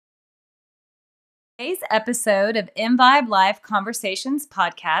Today's episode of InVibe Live Conversations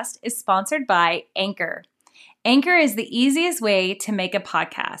podcast is sponsored by Anchor. Anchor is the easiest way to make a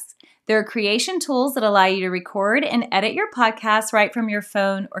podcast. There are creation tools that allow you to record and edit your podcast right from your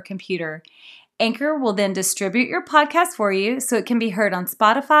phone or computer. Anchor will then distribute your podcast for you so it can be heard on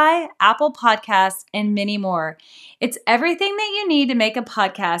Spotify, Apple Podcasts, and many more. It's everything that you need to make a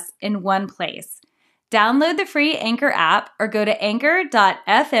podcast in one place. Download the free Anchor app or go to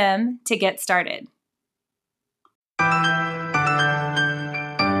anchor.fm to get started.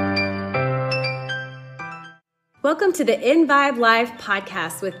 Welcome to the InVibe Live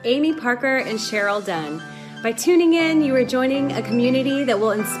podcast with Amy Parker and Cheryl Dunn. By tuning in, you are joining a community that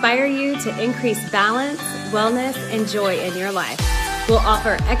will inspire you to increase balance, wellness, and joy in your life. We'll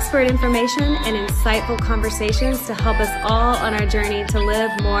offer expert information and insightful conversations to help us all on our journey to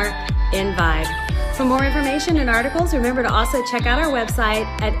live more in vibe. For more information and articles, remember to also check out our website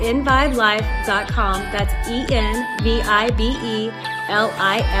at invibelife.com. That's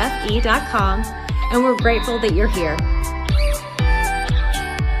ENVIBELIFE.com. And we're grateful that you're here.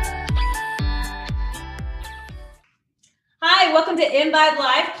 Hi, welcome to InVibe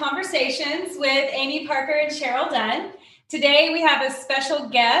Live Conversations with Amy Parker and Cheryl Dunn. Today we have a special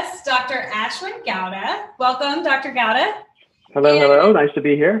guest, Dr. Ashwin Gowda. Welcome, Dr. Gowda. Hello. Nice to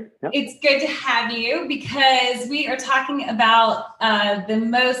be here. Yep. It's good to have you because we are talking about the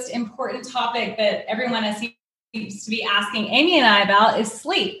most important topic that everyone seems to be asking Amy and I about is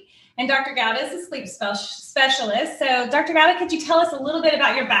sleep. And Dr. Gowda is a sleep specialist. So Dr. Gowda, could you tell us a little bit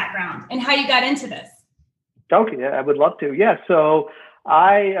about your background and how you got into this? Okay, I would love to. Yeah, so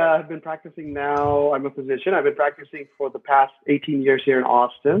I have been practicing now. I'm a physician. I've been practicing for the past 18 years here in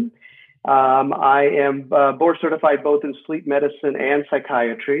Austin. I am board certified both in sleep medicine and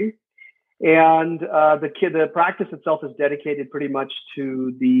psychiatry. And the practice itself is dedicated pretty much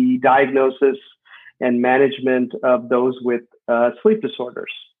to the diagnosis and management of those with sleep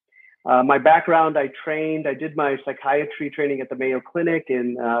disorders. My background, I did my psychiatry training at the Mayo Clinic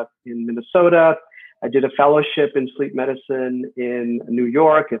in Minnesota. I did a fellowship in sleep medicine in New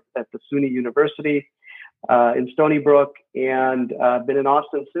York at the SUNY University in Stony Brook, and been in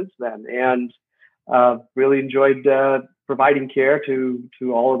Austin since then. And really enjoyed providing care to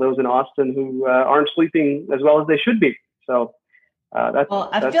all of those in Austin who aren't sleeping as well as they should be. So I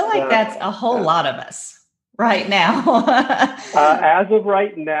feel like that's a whole lot of us. Right now. As of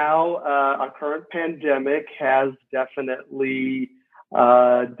right now, our current pandemic has definitely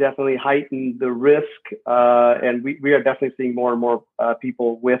heightened the risk, and we are definitely seeing more and more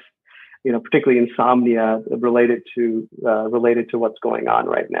people with, particularly insomnia related to what's going on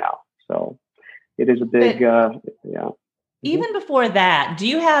right now. So it is a big, Even before that, do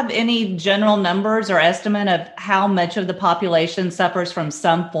you have any general numbers or estimate of how much of the population suffers from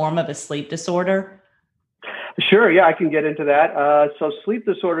some form of a sleep disorder? Sure. Yeah, I can get into that. So sleep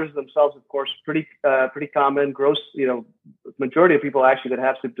disorders themselves, of course, pretty common. Majority of people actually that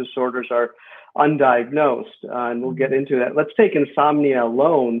have sleep disorders are undiagnosed, and we'll get into that. Let's take insomnia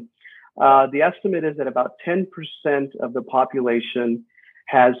alone. The estimate is that about 10% of the population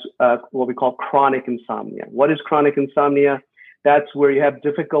has what we call chronic insomnia. What is chronic insomnia? That's where you have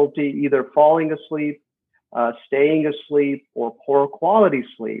difficulty either falling asleep, staying asleep, or poor quality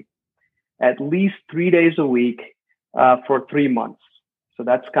sleep at least 3 days a week for 3 months. So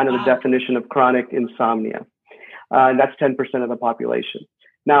that's kind of the definition of chronic insomnia. And that's 10% of the population.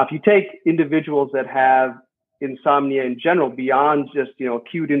 Now, if you take individuals that have insomnia in general, beyond just,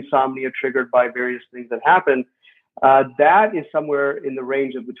 acute insomnia triggered by various things that happen, that is somewhere in the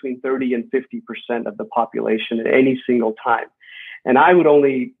range of between 30 and 50% of the population at any single time. And I would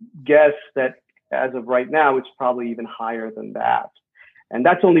only guess that as of right now, it's probably even higher than that. And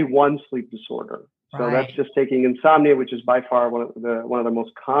that's only one sleep disorder. So That's just taking insomnia, which is by far one of the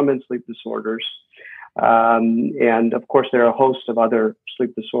most common sleep disorders. And of course, there are a host of other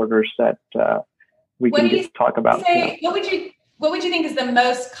sleep disorders that we can talk about. What would you think is the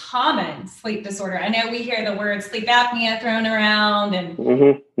most common sleep disorder? I know we hear the word sleep apnea thrown around, and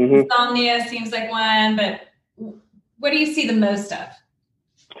insomnia seems like one, but what do you see the most of?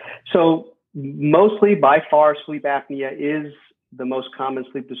 So mostly, by far, sleep apnea is the most common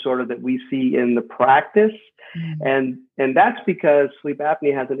sleep disorder that we see in the practice. And that's because sleep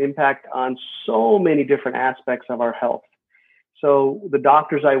apnea has an impact on so many different aspects of our health. So the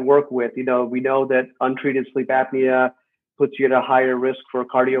doctors I work with, we know that untreated sleep apnea puts you at a higher risk for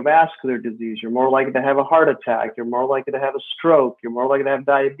cardiovascular disease. You're more likely to have a heart attack. You're more likely to have a stroke. You're more likely to have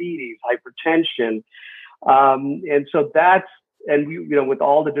diabetes, hypertension. And so with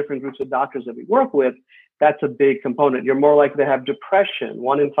all the different groups of doctors that we work with, that's a big component. You're more likely to have depression.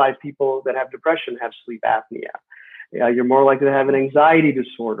 1 in 5 people that have depression have sleep apnea. You're more likely to have an anxiety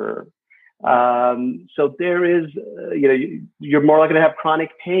disorder. So there is, you're more likely to have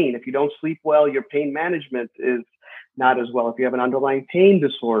chronic pain. If you don't sleep well, your pain management is not as well. If you have an underlying pain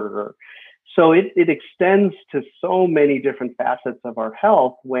disorder. So it extends to so many different facets of our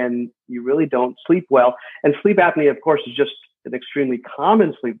health when you really don't sleep well. And sleep apnea, of course, is just an extremely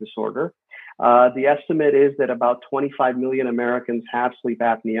common sleep disorder. The estimate is that about 25 million Americans have sleep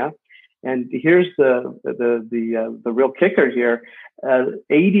apnea. And here's the real kicker here.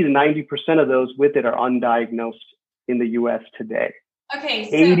 80 to 90% of those with it are undiagnosed in the U.S. today. Okay.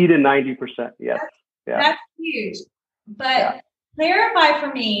 So 80 to 90%. Yes. That's huge. But clarify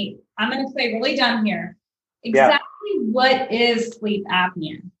for me, I'm going to play really dumb here. Exactly what is sleep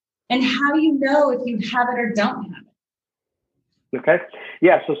apnea and how you know if you have it or don't have it. Okay.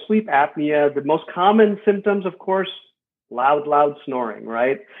 Yeah. So sleep apnea, the most common symptoms, of course, loud snoring,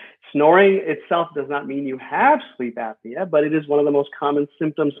 right? Snoring itself does not mean you have sleep apnea, but it is one of the most common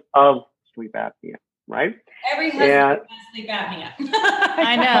symptoms of sleep apnea, right? Every husband has sleep apnea.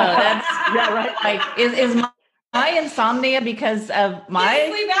 I know. That's right. Like, is my insomnia because of my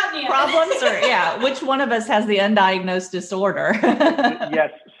sleep apnea problems, or which one of us has the undiagnosed disorder?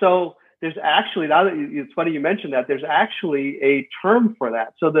 Yes. So there's actually, now that it's funny you mentioned that, there's actually a term for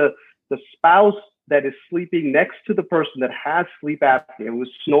that. So the spouse that is sleeping next to the person that has sleep apnea, who is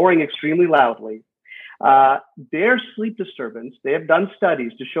snoring extremely loudly, their sleep disturbance, they have done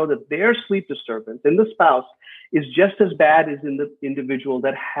studies to show that their sleep disturbance in the spouse is just as bad as in the individual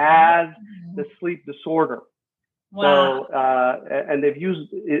that has the sleep disorder. Wow. So, and they've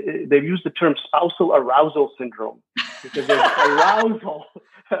used the term spousal arousal syndrome because there's arousal.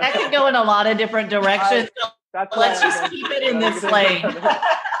 That could go in a lot of different directions. Let's just keep it in this lane.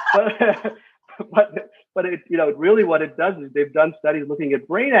 But it, really what it does is they've done studies looking at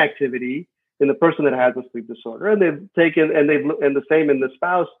brain activity in the person that has a sleep disorder, and they've taken and the same in the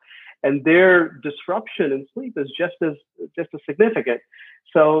spouse, and their disruption in sleep is just as significant.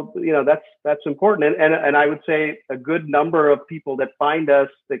 So that's important, and I would say a good number of people that find us,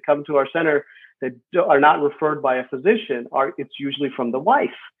 that come to our center, that are not referred by a physician, it's usually from the wife,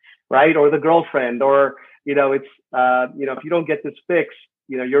 right, or the girlfriend, or it's if you don't get this fixed,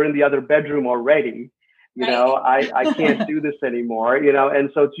 you're in the other bedroom already. I can't do this anymore. And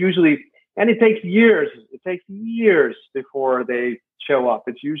so it's usually, and it takes years. It takes years before they show up.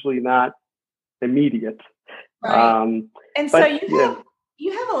 It's usually not immediate. Right. So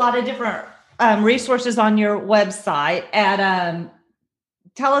you have a lot of different resources on your website.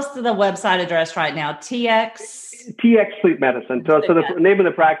 Tell us the website address right now. TX Sleep Medicine. So the name of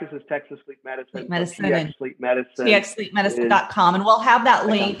the practice is Texas Sleep Medicine. TX Sleep Medicine. TXSleepMedicine.com. And we'll have that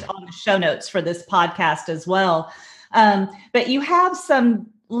linked on the show notes for this podcast as well. But you have some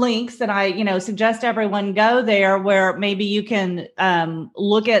links that I, suggest everyone go there where maybe you can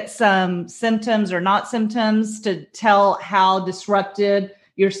look at some symptoms or not symptoms to tell how disrupted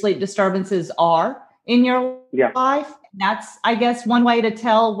your sleep disturbances are in your life. That's, I guess, one way to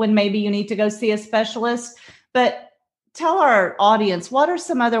tell when maybe you need to go see a specialist. But tell our audience, what are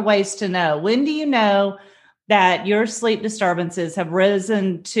some other ways to know? When do you know that your sleep disturbances have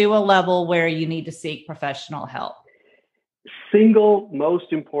risen to a level where you need to seek professional help? Single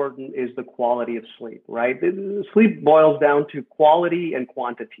most important is the quality of sleep, right? Sleep boils down to quality and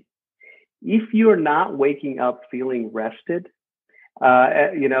quantity. If you're not waking up feeling rested,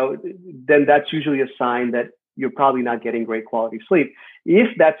 then that's usually a sign that you're probably not getting great quality sleep. If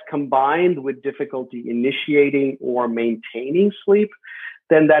that's combined with difficulty initiating or maintaining sleep,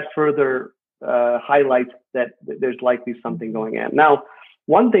 then that further highlights that there's likely something going on. Now,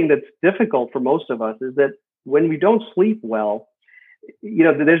 one thing that's difficult for most of us is that when we don't sleep well,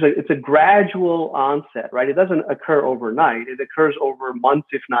 it's a gradual onset, right? It doesn't occur overnight. It occurs over months,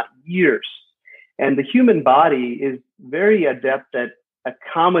 if not years. And the human body is very adept at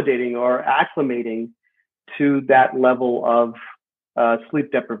accommodating or acclimating to that level of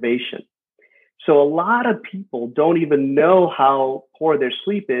sleep deprivation. So a lot of people don't even know how poor their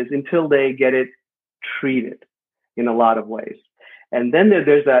sleep is until they get it treated in a lot of ways. And then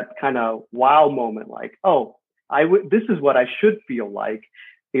there's that kind of wow moment, like, oh, this is what I should feel like.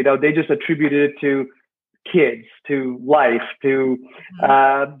 They just attributed it to kids, to life, to,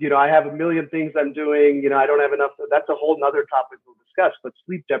 I have a million things I'm doing, I don't have enough. That's a whole nother topic we'll discuss, but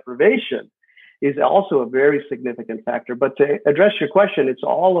sleep deprivation is also a very significant factor. But to address your question, it's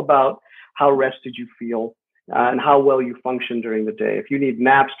all about how rested you feel and how well you function during the day. If you need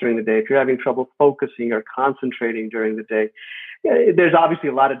naps during the day, if you're having trouble focusing or concentrating during the day, there's obviously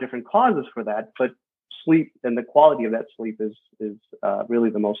a lot of different causes for that, but sleep and the quality of that sleep is really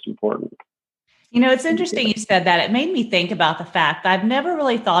the most important. It's interesting you said that. It made me think about the fact that I've never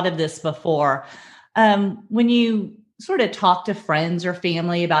really thought of this before. When you sort of talk to friends or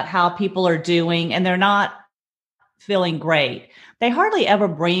family about how people are doing and they're not feeling great, they hardly ever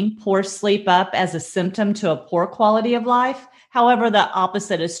bring poor sleep up as a symptom to a poor quality of life. However, the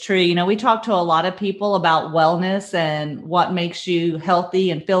opposite is true. We talk to a lot of people about wellness and what makes you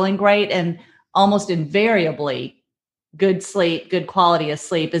healthy and feeling great. And almost invariably, good sleep, good quality of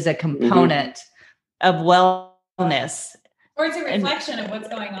sleep is a component of wellness. Or it's a reflection of what's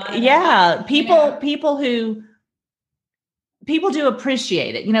going on. Yeah. People do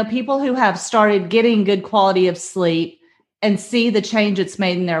appreciate it. People who have started getting good quality of sleep and see the change it's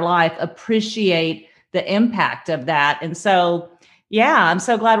made in their life appreciate the impact of that. And so, yeah, I'm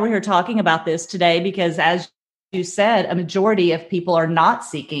so glad we're here talking about this today, because as you said, a majority of people are not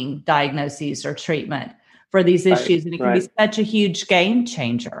seeking diagnoses or treatment for these issues. And it can be such a huge game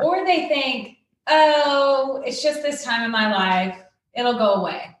changer. Or they think, oh, it's just this time in my life, it'll go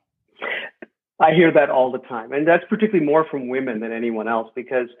away. I hear that all the time. And that's particularly more from women than anyone else,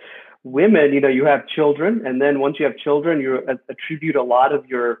 because women, you have children. And then once you have children, you attribute a lot of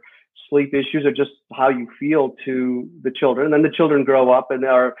your sleep issues or just how you feel to the children. And then the children grow up and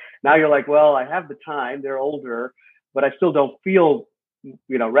now you're like, well, I have the time, they're older, but I still don't feel,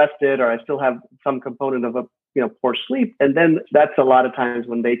 rested, or I still have some component of poor sleep. And then that's a lot of times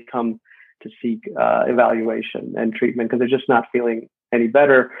when they come to seek evaluation and treatment, because they're just not feeling any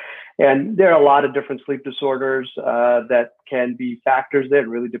better. And there are a lot of different sleep disorders that can be factors there. It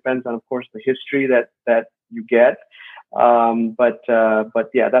really depends on, of course, the history that you get. But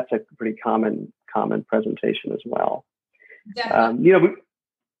yeah, that's a pretty common presentation as well. We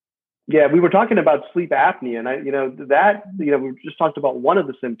were talking about sleep apnea, and we just talked about one of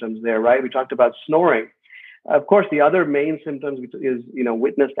the symptoms there, right? We talked about snoring. Of course, the other main symptoms is,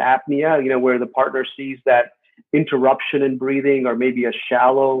 witnessed apnea, where the partner sees that interruption in breathing or maybe a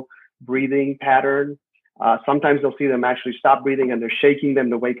shallow breathing pattern. Sometimes they'll see them actually stop breathing and they're shaking them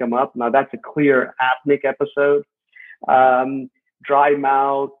to wake them up. Now that's a clear apneic episode. Dry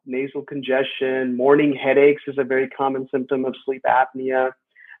mouth, nasal congestion, morning headaches is a very common symptom of sleep apnea.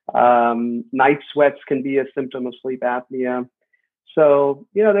 Night sweats can be a symptom of sleep apnea. So,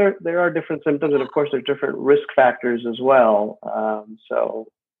 there are different symptoms, and of course there's different risk factors as well. So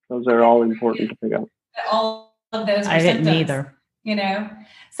those are all important to pick up. All of those are I symptoms, didn't either.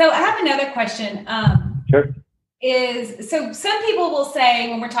 So I have another question. Sure. So some people will say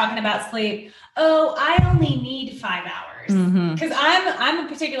when we're talking about sleep, oh, I only need 5 hours, because I'm a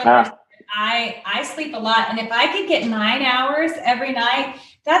particular person. I sleep a lot, and if I could get 9 hours every night,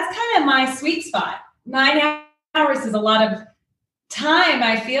 that's kind of my sweet spot. 9 hours is a lot of time.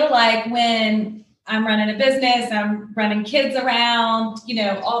 I feel like when I'm running a business, I'm running kids around,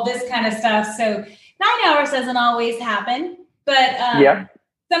 all this kind of stuff. So 9 hours doesn't always happen, but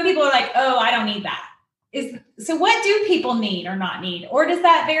some people are like, oh, I don't need that. So what do people need or not need, or does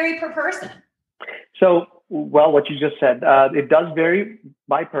that vary per person? So, what you just said, it does vary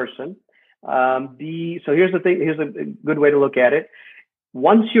by person. So here's the thing. Here's a good way to look at it.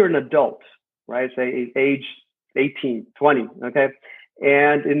 Once you're an adult, right, say age 18, 20, okay,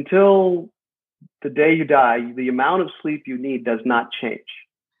 and until the day you die, the amount of sleep you need does not change.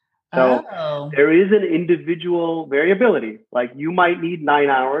 So there is an individual variability. Like you might need 9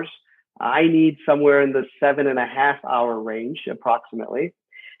 hours. I need somewhere in the 7.5 hour range, approximately.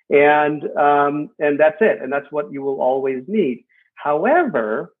 And that's it. And that's what you will always need.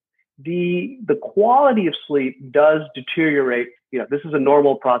 However, the quality of sleep does deteriorate. This is a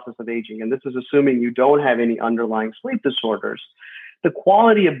normal process of aging, and this is assuming you don't have any underlying sleep disorders. The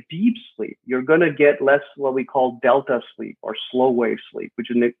quality of deep sleep, you're going to get less what we call delta sleep or slow wave sleep,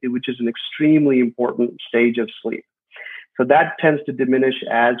 which is an extremely important stage of sleep. So that tends to diminish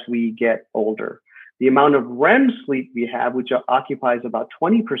as we get older. The amount of REM sleep we have, which occupies about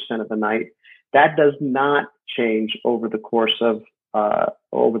 20% of the night, that does not change over the course of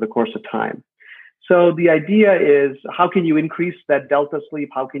time. So the idea is, how can you increase that delta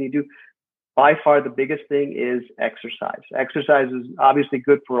sleep? How can you do? By far, the biggest thing is exercise. Exercise is obviously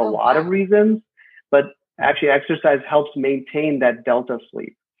good for a lot of reasons, but actually exercise helps maintain that delta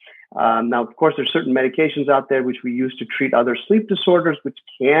sleep. Now, of course, there's certain medications out there which we use to treat other sleep disorders, which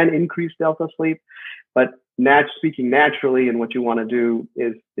can increase delta sleep. But speaking naturally, and what you want to do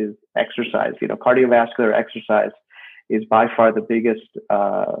is exercise. Cardiovascular exercise is by far the biggest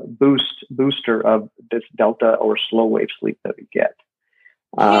booster of this delta or slow wave sleep that we get.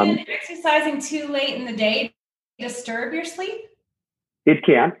 Can exercising too late in the day disturb your sleep? It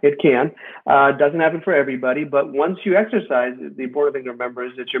can. It can. Doesn't happen for everybody, but once you exercise, the important thing to remember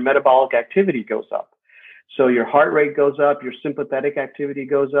is that your metabolic activity goes up. So your heart rate goes up, your sympathetic activity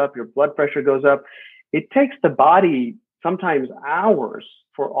goes up, your blood pressure goes up. It takes the body sometimes hours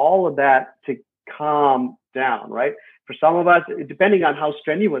for all of that to calm down, right? For some of us, depending on how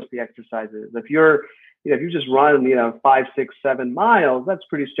strenuous the exercise is, if you just run, 5, 6, 7 miles, that's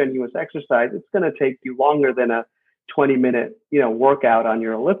pretty strenuous exercise. It's going to take you longer than a 20-minute, workout on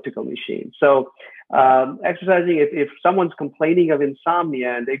your elliptical machine. So exercising, if someone's complaining of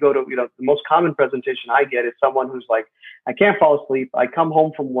insomnia and they go to, the most common presentation I get is someone who's like, I can't fall asleep. I come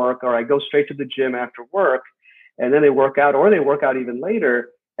home from work or I go straight to the gym after work and then they work out or they work out even later.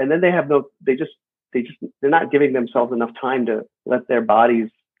 And then they're not giving themselves enough time to let their bodies,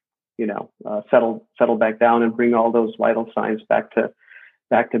 settle back down and bring all those vital signs back to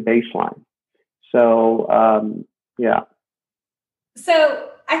baseline. So, yeah. So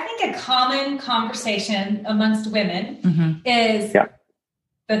I think a common conversation amongst women is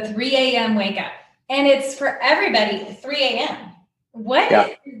the 3 a.m. wake up. And it's for everybody, 3 a.m.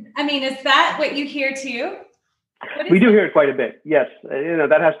 Is that what you hear too? We do hear it quite a bit. Yes.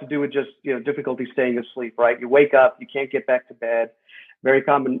 That has to do with just, difficulty staying asleep, right? You wake up, you can't get back to bed. Very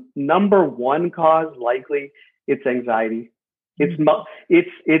common. Number one cause, likely, it's anxiety. It's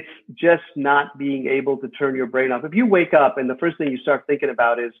just not being able to turn your brain off. If you wake up and the first thing you start thinking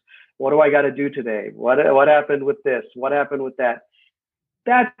about is, what do I got to do today? What happened with this? What happened with that?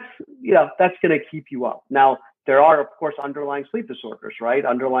 That's going to keep you up. Now, there are, of course, underlying sleep disorders, right?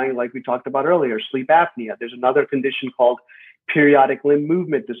 Underlying, like we talked about earlier, sleep apnea. There's another condition called periodic limb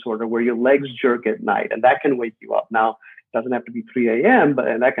movement disorder where your legs jerk at night, and that can wake you up. Now, it doesn't have to be 3 a.m.,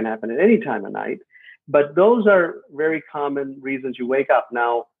 and that can happen at any time of night. But those are very common reasons you wake up.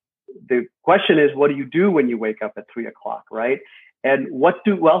 Now, the question is, what do you do when you wake up at 3 o'clock, right? And what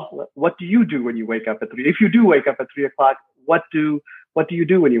do you do when you wake up at 3? If you do wake up at 3 o'clock, what do you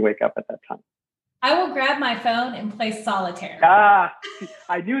do when you wake up at that time? I will grab my phone and play solitaire.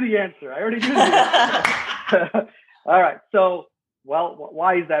 I knew the answer. I already knew the answer. All right. So,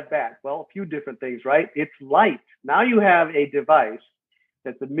 why is that bad? Well, a few different things, right? It's light. Now you have a device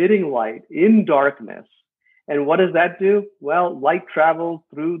that's emitting light in darkness. And what does that do? Well, light travels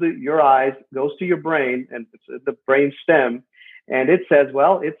through your eyes, goes to your brain, and it's the brain stem, and it says,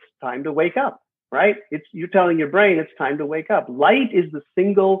 well, it's time to wake up, right? You're telling your brain it's time to wake up. Light is the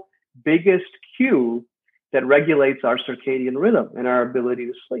single biggest cue that regulates our circadian rhythm and our ability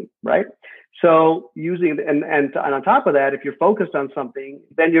to sleep, right? So using, and on top of that, if you're focused on something,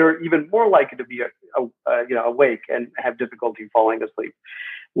 then you're even more likely to be awake and have difficulty falling asleep.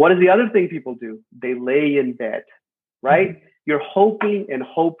 What is the other thing people do? They lay in bed, right? You're hoping and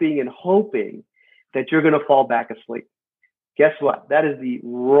hoping and hoping that you're going to fall back asleep. Guess what? That is the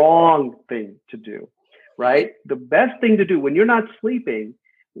wrong thing to do, right? The best thing to do when you're not sleeping,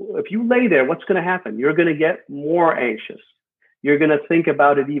 if you lay there, what's going to happen? You're going to get more anxious. You're going to think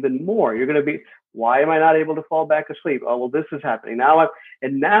about it even more. You're going to be, why am I not able to fall back asleep? Oh, well, this is happening now.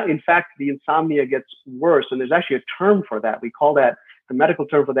 Now, in fact, the insomnia gets worse. And there's actually a term for that. We call that, the medical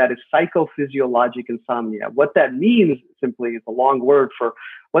term for that is psychophysiologic insomnia. What that means simply is a long word for,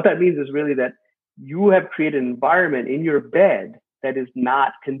 what that means is really that you have created an environment in your bed that is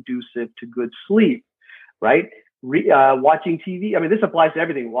not conducive to good sleep, right? Watching TV. I mean, this applies to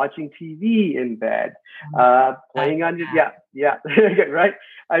everything. Watching TV in bed, playing on your, right?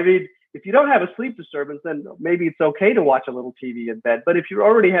 I mean, if you don't have a sleep disturbance, then maybe it's okay to watch a little TV in bed. But if you're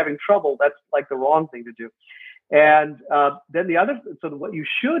already having trouble, that's like the wrong thing to do. And then what you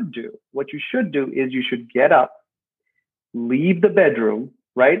should do is you should get up, leave the bedroom,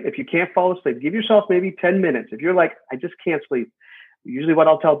 right? If you can't fall asleep, give yourself maybe 10 minutes. If you're like, I just can't sleep. Usually what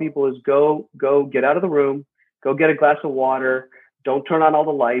I'll tell people is go get out of the room, go get a glass of water. Don't turn on all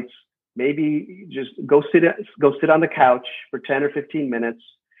the lights. Maybe just go sit on the couch for 10 or 15 minutes.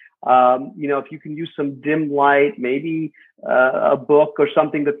 If you can use some dim light, maybe a book or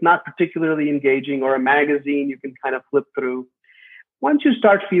something that's not particularly engaging, or a magazine you can kind of flip through. Once you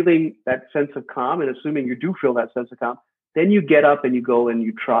start feeling that sense of calm, and assuming you do feel that sense of calm, then you get up and you go and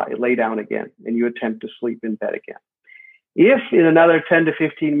you lay down again, and you attempt to sleep in bed again. If in another 10 to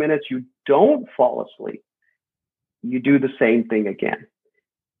 15 minutes you don't fall asleep, you do the same thing again.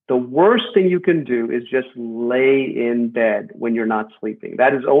 The worst thing you can do is just lay in bed when you're not sleeping.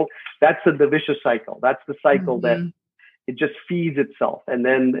 That's the vicious cycle. That's the cycle that it just feeds itself. And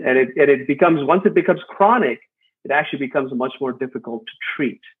then, once it becomes chronic, it actually becomes much more difficult to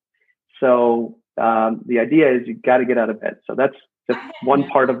treat. So the idea is you got to get out of bed. So that's just one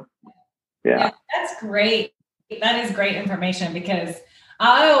part of, yeah. That's great. That is great information because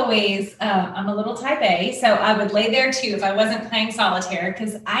I always, I'm a little type A, so I would lay there too if I wasn't playing solitaire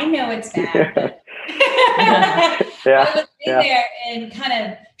because I know it's bad. But I would lay there and kind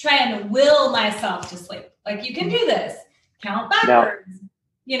of try and will myself to sleep. Like, you can do this, count backwards,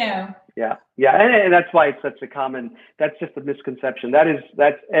 Yeah. And that's why it's such a common, that's just a misconception.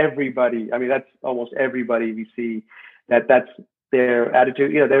 That's everybody. I mean, that's almost everybody we see that's their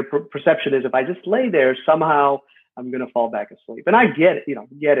attitude. Their perception is if I just lay there, somehow I'm going to fall back asleep. And I get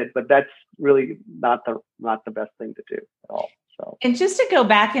it, but that's really not the best thing to do at all. So, and just to go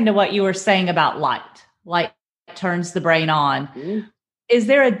back into what you were saying about light turns the brain on. Mm-hmm. Is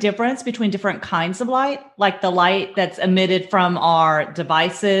there a difference between different kinds of light, like the light that's emitted from our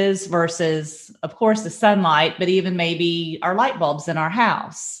devices versus, of course, the sunlight, but even maybe our light bulbs in our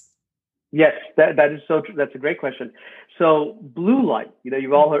house? Yes, that is so true. That's a great question. So blue light,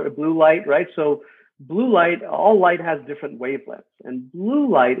 you've all heard of blue light, right? So blue light, all light has different wavelengths, and blue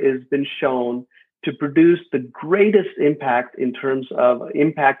light has been shown to produce the greatest impact in terms of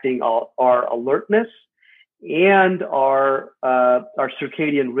impacting our alertness and our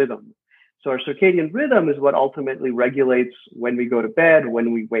circadian rhythm. So our circadian rhythm is what ultimately regulates when we go to bed,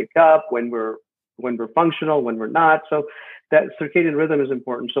 when we wake up, when we're functional, when we're not. So that circadian rhythm is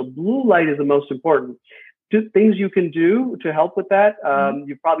important. So blue light is the most important. Things you can do to help with that.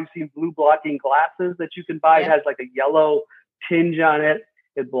 You've probably seen blue blocking glasses that you can buy. Yeah. It has like a yellow tinge on it.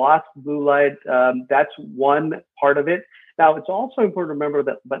 It blocks blue light. That's one part of it. Now, it's also important to remember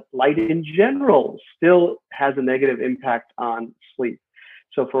that light in general still has a negative impact on sleep.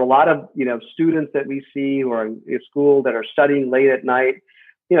 So for a lot of students that we see who are in school that are studying late at night,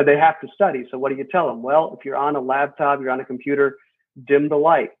 they have to study. So what do you tell them? Well, if you're on a laptop, you're on a computer, dim the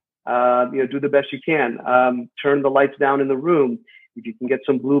light. Do the best you can. Turn the lights down in the room. If you can get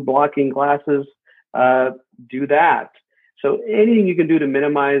some blue blocking glasses, do that. So anything you can do to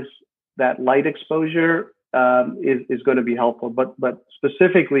minimize that light exposure is going to be helpful. But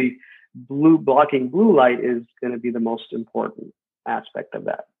specifically, blocking blue light is going to be the most important aspect of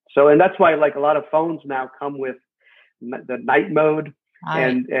that. So, and that's why like a lot of phones now come with the night mode.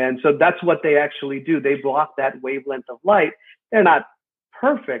 Right. And so that's what they actually do. They block that wavelength of light. They're not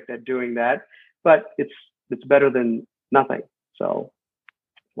perfect at doing that, but it's better than nothing. So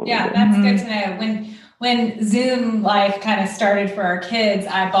yeah, that's good to know. When Zoom life kind of started for our kids,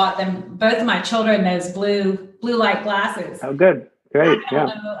 I bought them, both of my children, those blue light glasses. Oh, good. Great. I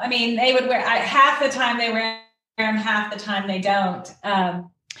don't know. I mean, they would wear half the time they wear them, half the time they don't.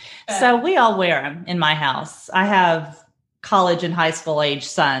 So we all wear them in my house. I have college and high school age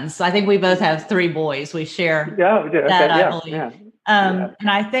sons. I think we both have 3 boys. We share that, I believe. Yeah. And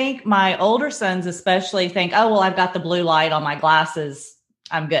I think my older sons especially think, oh, well, I've got the blue light on my glasses.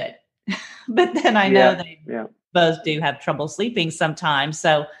 I'm good. But then I know they both do have trouble sleeping sometimes.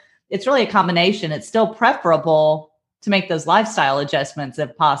 So it's really a combination. It's still preferable to make those lifestyle adjustments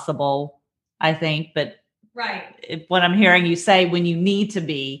if possible, I think. But what I'm hearing you say, when you need to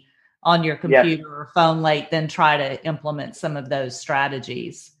be on your computer or phone late, then try to implement some of those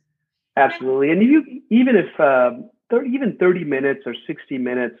strategies. Absolutely. And even if even 30 minutes or 60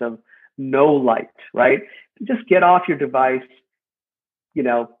 minutes of no light, right? Just get off your device,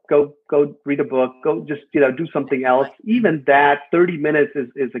 go read a book, go just, do something else. Even that 30 minutes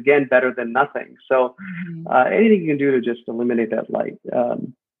is again, better than nothing. So anything you can do to just eliminate that light.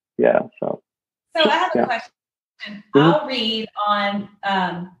 So I have a question. I'll read on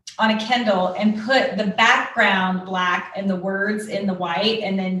a Kindle and put the background black and the words in the white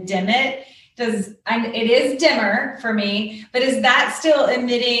and then dim it. It is dimmer for me, but is that still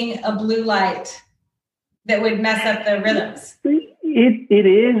emitting a blue light that would mess up the rhythms? It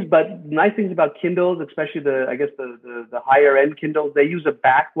is, but nice things about Kindles, especially the higher end Kindles, they use a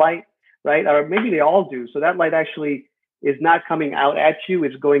backlight, right? Or maybe they all do. So that light actually is not coming out at you;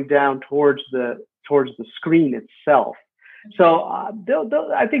 it's going down towards the screen itself. So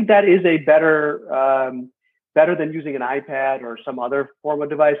I think that is a better than using an iPad or some other form of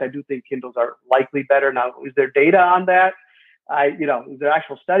device. I do think Kindles are likely better. Now, is there data on that? Is there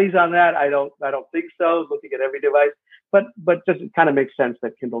actual studies on that? I don't think so. Looking at every device, but just it kind of makes sense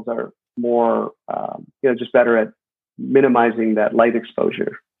that Kindles are more, just better at minimizing that light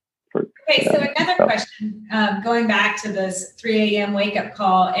exposure. So another question, going back to this 3 a.m. wake up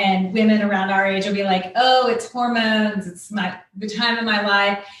call, and women around our age will be like, oh, it's hormones. It's the time of my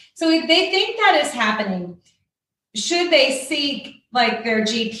life. So if they think that is happening, should they seek like their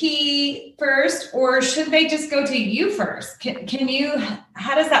GP first, or should they just go to you first?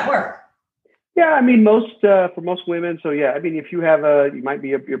 How does that work? Yeah, I mean, for most women. So yeah, I mean, if you have you might be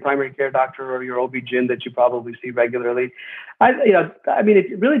your primary care doctor or your OB-GYN that you probably see regularly. I mean,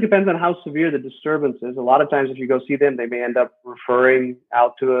 it really depends on how severe the disturbance is. A lot of times, if you go see them, they may end up referring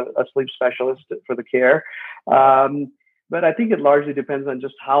out to a sleep specialist for the care. But I think it largely depends on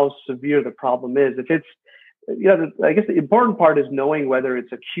just how severe the problem is. If it's, I guess the important part is knowing whether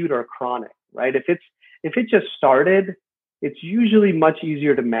it's acute or chronic, right? If it just started, it's usually much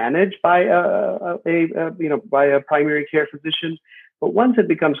easier to manage by by a primary care physician. But once it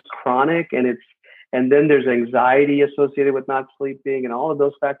becomes chronic and then there's anxiety associated with not sleeping and all of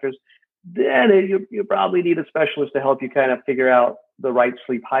those factors, then you probably need a specialist to help you kind of figure out the right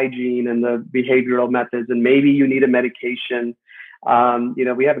sleep hygiene and the behavioral methods, and maybe you need a medication.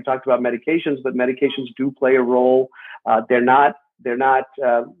 We haven't talked about medications, but medications do play a role. They're not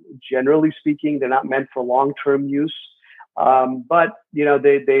generally speaking, they're not meant for long-term use. But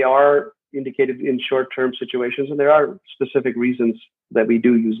they are indicated in short-term situations, and there are specific reasons that we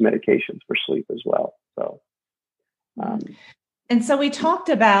do use medications for sleep as well. So, and so we talked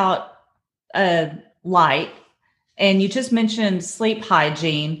about light, and you just mentioned sleep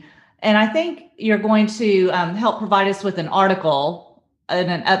hygiene, and I think you're going to help provide us with an article in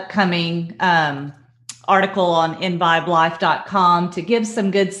an upcoming article on envibelife.com to give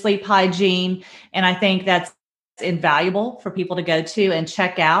some good sleep hygiene, and I think that's invaluable for people to go to and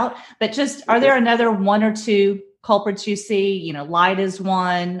check out. But just, are there another one or two culprits you see? Light is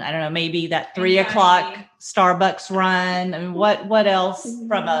one. I don't know, maybe that 3 o'clock Starbucks run. I mean, what else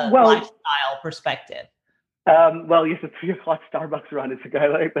from a lifestyle perspective? Yes, the 3 o'clock Starbucks run is a guy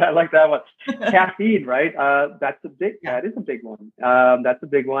like that. I like that one. Caffeine, right? That is a big one. That's a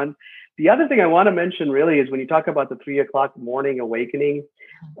big one. The other thing I want to mention really is when you talk about the 3 o'clock morning awakening,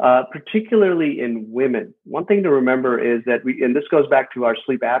 particularly in women, one thing to remember is that and this goes back to our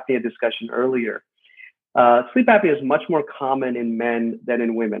sleep apnea discussion earlier. Sleep apnea is much more common in men than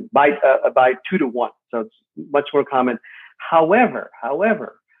in women by 2 to 1. So it's much more common. However,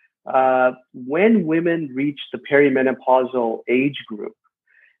 when women reach the perimenopausal age group,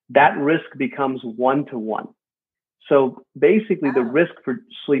 that risk becomes 1 to 1. So basically, the risk for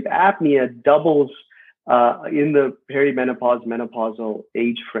sleep apnea doubles in the menopausal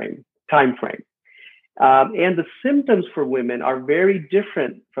time frame. And the symptoms for women are very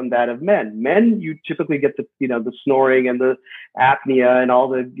different from that of men. Men, you typically get the snoring and the apnea and all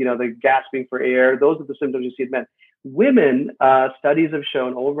the gasping for air. Those are the symptoms you see in men. Women, studies have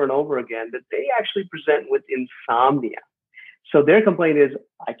shown over and over again that they actually present with insomnia. So their complaint is,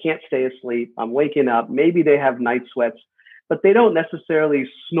 I can't stay asleep. I'm waking up. Maybe they have night sweats, but they don't necessarily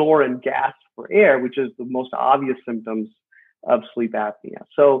snore and gasp for air, which is the most obvious symptoms of sleep apnea.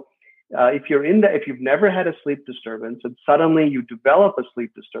 So if you've never had a sleep disturbance and suddenly you develop a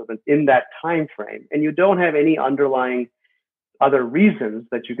sleep disturbance in that time frame, and you don't have any underlying other reasons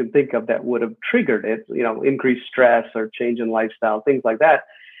that you can think of that would have triggered it, increased stress or change in lifestyle, things like that,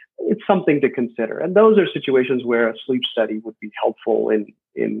 it's something to consider. And those are situations where a sleep study would be helpful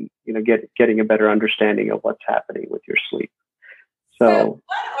in getting a better understanding of what's happening with your sleep. So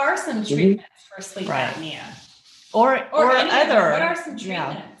what are some treatments for sleep apnea? Or other? What are some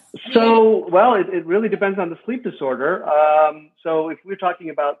treatments? So, it really depends on the sleep disorder. So if we're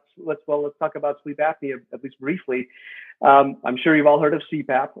talking about, let's talk about sleep apnea, at least briefly. I'm sure you've all heard of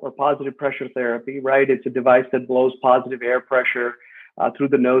CPAP, or positive pressure therapy, right? It's a device that blows positive air pressure through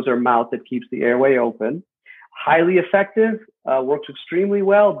the nose or mouth that keeps the airway open. Highly effective, works extremely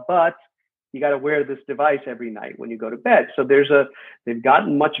well, but you got to wear this device every night when you go to bed. So they've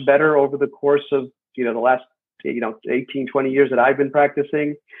gotten much better over the course of, the last 18, 20 years that I've been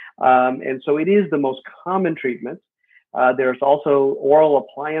practicing. And so it is the most common treatment. There's also oral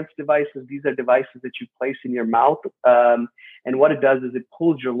appliance devices. These are devices that you place in your mouth. And what it does is it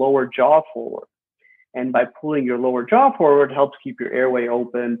pulls your lower jaw forward. And by pulling your lower jaw forward, it helps keep your airway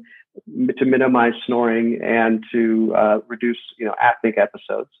open to minimize snoring and to reduce, apneic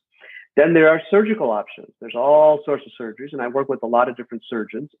episodes. Then there are surgical options. There's all sorts of surgeries, and I work with a lot of different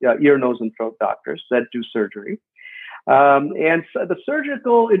surgeons, ear, nose, and throat doctors that do surgery. And so the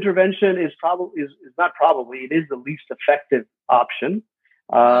surgical intervention it is the least effective option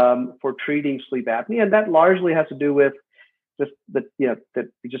for treating sleep apnea, and that largely has to do with just that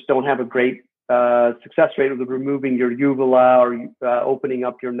we just don't have a great success rate with removing your uvula or opening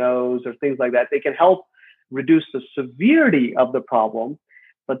up your nose or things like that. They can help reduce the severity of the problem,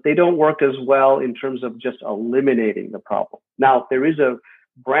 but they don't work as well in terms of just eliminating the problem. Now, there is a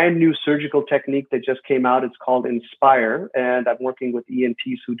brand new surgical technique that just came out. It's called Inspire, and I'm working with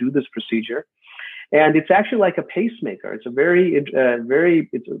ENTs who do this procedure. And it's actually like a pacemaker. It's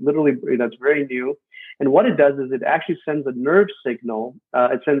it's literally, it's very new. And what it does is it actually sends a nerve signal.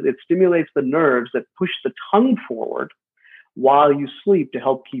 It stimulates the nerves that push the tongue forward while you sleep to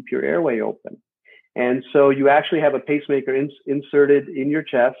help keep your airway open. And so you actually have a pacemaker inserted in your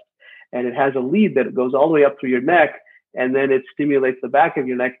chest, and it has a lead that goes all the way up through your neck, and then it stimulates the back of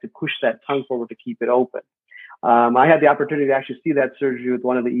your neck to push that tongue forward to keep it open. I had the opportunity to actually see that surgery with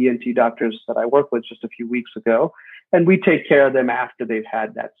one of the ENT doctors that I work with just a few weeks ago, and we take care of them after they've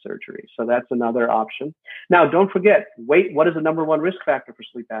had that surgery. So that's another option. Now, don't forget, weight. What is the number one risk factor for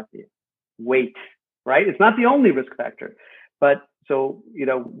sleep apnea? Weight, right? It's not the only risk factor, but so,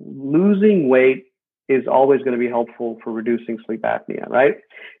 losing weight is always going to be helpful for reducing sleep apnea, right?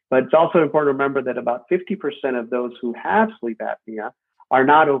 But it's also important to remember that about 50% of those who have sleep apnea are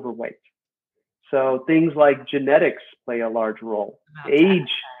not overweight. So things like genetics play a large role. Age,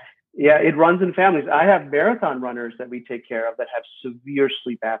 it runs in families. I have marathon runners that we take care of that have severe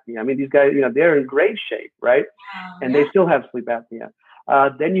sleep apnea. I mean, these guys, they're in great shape, right? And they still have sleep apnea.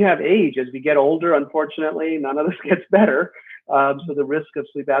 Then you have age. As we get older, unfortunately, none of this gets better. So the risk of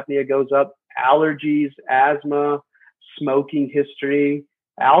sleep apnea goes up. Allergies, asthma, smoking history,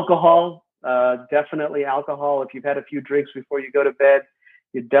 alcohol, definitely alcohol. If you've had a few drinks before you go to bed,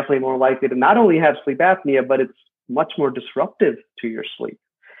 you're definitely more likely to not only have sleep apnea, but it's much more disruptive to your sleep.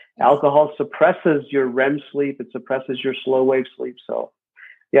 Alcohol suppresses your REM sleep. It suppresses your slow wave sleep. So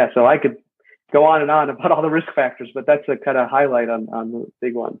I could go on and on about all the risk factors, but that's a kind of highlight on the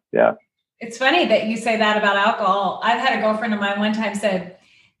big one. Yeah. It's funny that you say that about alcohol. I've had a girlfriend of mine one time said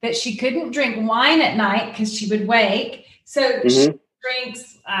that she couldn't drink wine at night because she would wake. So she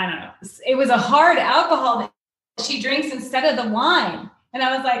drinks, I don't know, it was a hard alcohol that she drinks instead of the wine. And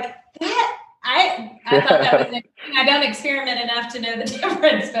I was like, I thought that was interesting. I don't experiment enough to know the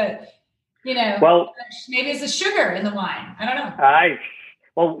difference, but well, maybe it's the sugar in the wine. I don't know.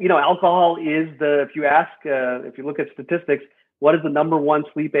 Well, alcohol is if you look at statistics, what is the number one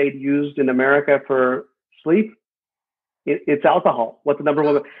sleep aid used in America for sleep? It's alcohol. What's the number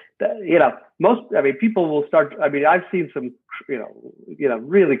one? People will start. I've seen some,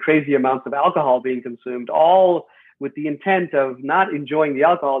 really crazy amounts of alcohol being consumed, all with the intent of not enjoying the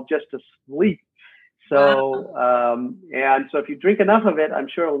alcohol, just to sleep. So, and so if you drink enough of it, I'm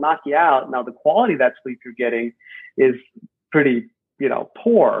sure it'll knock you out. Now, the quality of that sleep you're getting is pretty,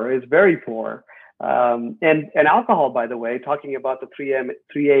 poor, is very poor. And alcohol, by the way, talking about the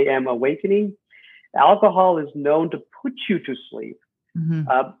 3 a.m. awakening, alcohol is known to put you to sleep,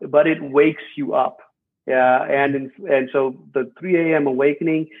 but it wakes you up. Yeah, and so the 3 a.m.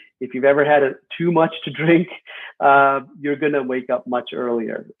 awakening, if you've ever had too much to drink, you're going to wake up much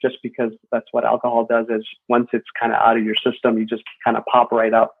earlier, just because that's what alcohol does. Is once it's kind of out of your system, you just kind of pop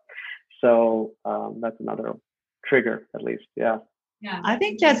right up. So that's another trigger, at least. Yeah. Yeah, I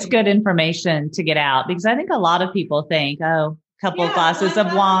think that's good information to get out, because I think a lot of people think, a couple of glasses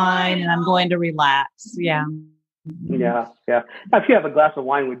of wine and I'm going to relax. Yeah. Yeah. Now, if you have a glass of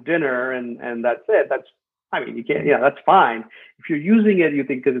wine with dinner and that's it, you can't, that's fine. If you're using it, you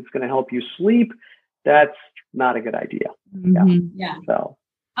think that it's going to help you sleep, that's not a good idea. Yeah. So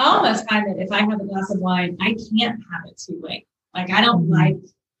I almost find that if I have a glass of wine, I can't have it too late. Like, I don't like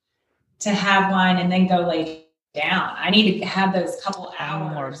to have wine and then go lay down. I need to have those couple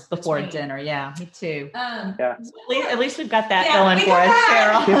hours before dinner. Yeah, me too. At least we've got that going for us,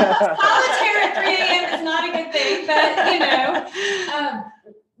 Cheryl. Solitaire at 3 a.m. is not a good thing, but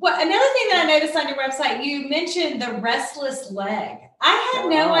another thing that I noticed on your website, you mentioned the restless leg. I had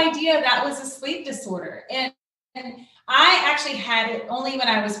no idea that was a sleep disorder, and I actually had it only when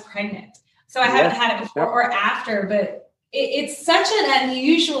I was pregnant. So I haven't had it before or after, but it's such an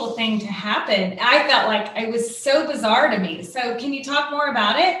unusual thing to happen. I felt like it was so bizarre to me. So can you talk more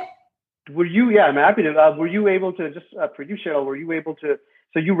about it? Were you? Yeah, I'm happy to. Were you able to, just for you, Cheryl, were you able to,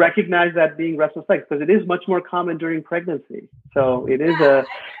 so you recognize that being restless legs, because it is much more common during pregnancy. So it is I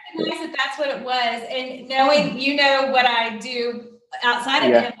recognize that's what it was. And knowing, what I do outside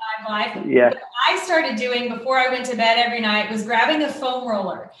of M5 Life, what I started doing before I went to bed every night was grabbing a foam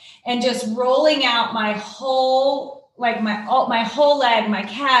roller and just rolling out my whole, my whole leg, my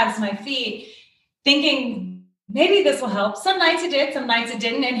calves, my feet, thinking maybe this will help. Some nights it did, some nights it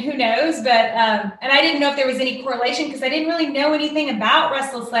didn't, and who knows? But and I didn't know if there was any correlation, because I didn't really know anything about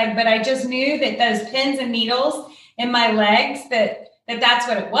restless leg, but I just knew that those pins and needles in my legs, that's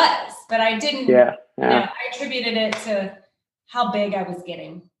what it was. But I didn't. I attributed it to how big I was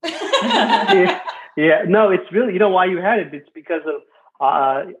getting. No, it's really, why you had it. It's because of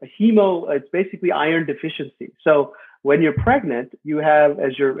it's basically iron deficiency. So when you're pregnant, you have,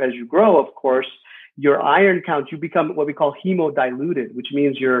 as you grow, of course, your iron count, you become what we call hemodiluted, which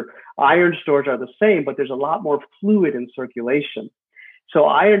means your iron stores are the same, but there's a lot more fluid in circulation. So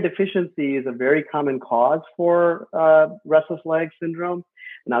iron deficiency is a very common cause for restless leg syndrome.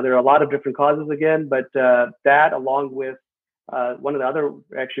 Now, there are a lot of different causes again, but that along with one of the other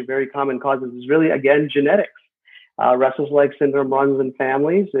actually very common causes is really, again, genetics. Restless leg syndrome runs in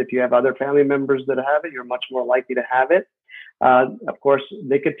families. If you have other family members that have it, you're much more likely to have it. Of course,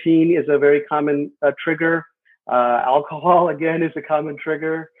 nicotine is a very common trigger. Alcohol, again, is a common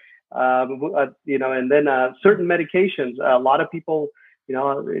trigger. And then certain medications. A lot of people,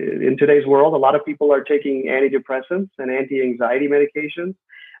 in today's world, a lot of people are taking antidepressants and anti-anxiety medications.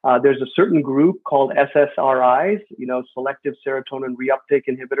 There's a certain group called SSRIs, selective serotonin reuptake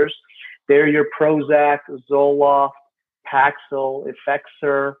inhibitors. They're your Prozac, Zoloft, Paxil,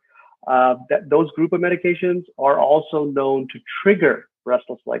 Effexor. Those group of medications are also known to trigger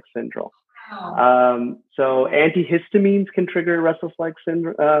restless leg syndrome. Oh. So antihistamines can trigger restless leg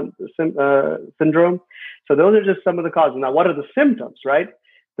syndrome. So those are just some of the causes. Now, what are the symptoms, right?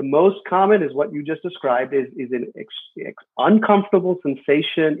 The most common is what you just described, is an uncomfortable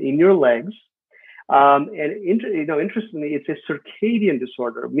sensation in your legs. Interestingly, it's a circadian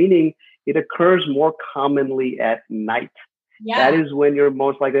disorder, meaning it occurs more commonly at night. Yeah. That is when you're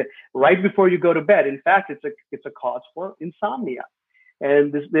most likely, right before you go to bed. In fact, it's a cause for insomnia.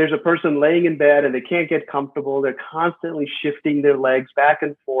 And there's a person laying in bed and they can't get comfortable. They're constantly shifting their legs back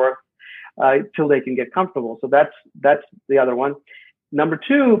and forth till they can get comfortable. So that's the other one. Number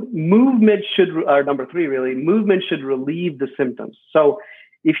two, movement should relieve the symptoms. So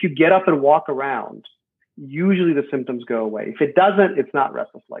if you get up and walk around, usually the symptoms go away. If it doesn't, it's not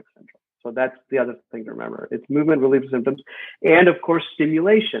restless leg syndrome. So that's the other thing to remember. It's movement relieves symptoms. And of course,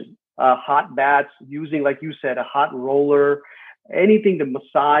 stimulation, hot baths, using, like you said, a hot roller, anything to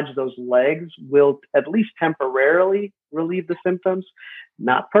massage those legs will at least temporarily relieve the symptoms,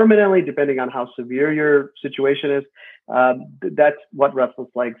 not permanently, depending on how severe your situation is. That's what restless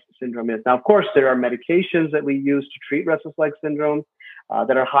leg syndrome is. Now, of course, there are medications that we use to treat restless leg syndrome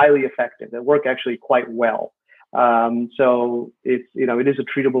that are highly effective, that work actually quite well. So it is a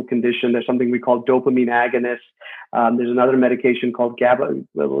treatable condition. There's something we call dopamine agonists. There's another medication called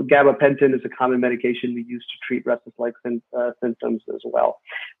gabapentin is a common medication we use to treat restless leg symptoms as well.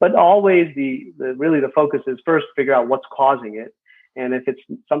 But always the focus is first figure out what's causing it. And if it's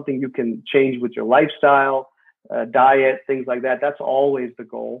something you can change with your lifestyle, diet, things like that, that's always the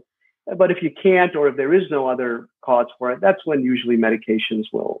goal. But if you can't, or if there is no other cause for it, that's when usually medications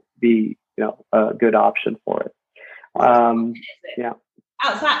will be, a good option for it. Yeah.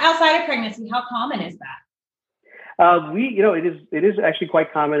 Outside of pregnancy, how common is that? It is actually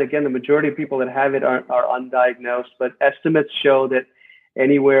quite common. Again, the majority of people that have it are undiagnosed, but estimates show that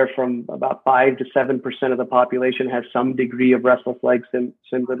anywhere from about 5 to 7% of the population has some degree of restless leg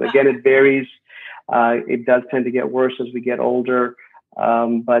syndrome. Again, it varies. It does tend to get worse as we get older.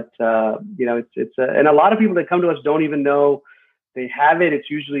 And a lot of people that come to us don't even know they have it. It's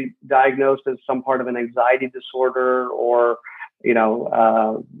usually diagnosed as some part of an anxiety disorder, or it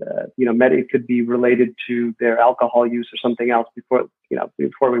could be related to their alcohol use or something else before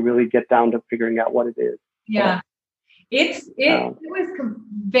we really get down to figuring out what it is. Yeah, it was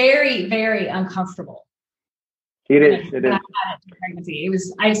very, very uncomfortable. It is. Pregnancy.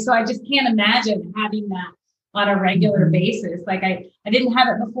 I just can't imagine having that on a regular basis. Like I didn't have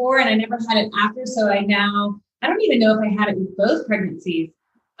it before and I never had it after. So I don't even know if I had it with both pregnancies,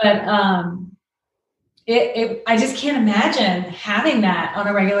 but I just can't imagine having that on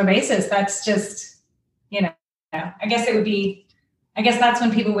a regular basis. That's just, I guess that's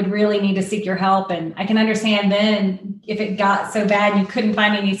when people would really need to seek your help. And I can understand then if it got so bad you couldn't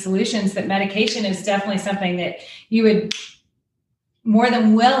find any solutions, that medication is definitely something that you would more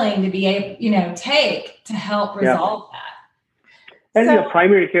than willing to be able, take to help resolve that. And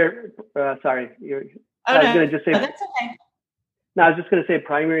primary care, sorry. I was going to just say, that's okay. No, I was just going to say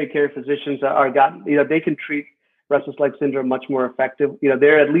primary care physicians they can treat restless leg syndrome much more effective.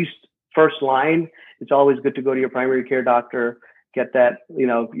 They're at least first line. It's always good to go to your primary care doctor, get that,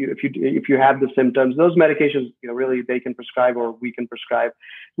 if you have the symptoms, those medications, really they can prescribe or we can prescribe.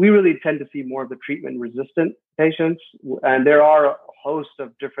 We really tend to see more of the treatment resistant patients. And there are a host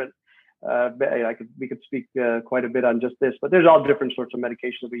of different, we could speak quite a bit on just this, but there's all different sorts of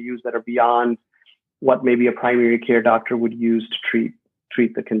medications we use that are beyond what maybe a primary care doctor would use to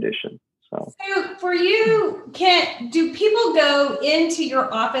treat the condition. So for you, do people go into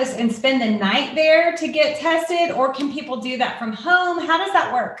your office and spend the night there to get tested, or can people do that from home? How does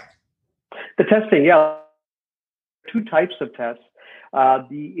that work? The testing, yeah. Two types of tests.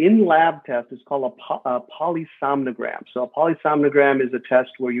 The in-lab test is called a polysomnogram. So a polysomnogram is a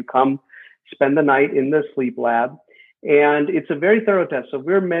test where you come spend the night in the sleep lab, and it's a very thorough test. So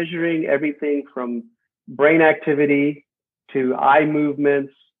we're measuring everything from brain activity to eye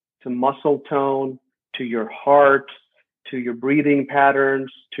movements to muscle tone to your heart to your breathing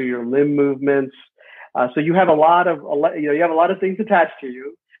patterns to your limb movements. So you have a lot of things attached to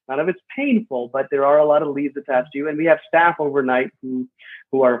you. None of it's painful, but there are a lot of leads attached to you. And we have staff overnight who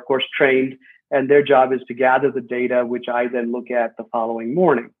are, of course, trained, and their job is to gather the data, which I then look at the following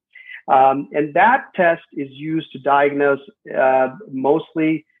morning. And that test is used to diagnose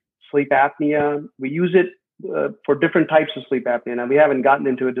mostly sleep apnea. We use it for different types of sleep apnea. Now, we haven't gotten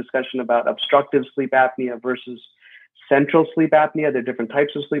into a discussion about obstructive sleep apnea versus central sleep apnea. There are different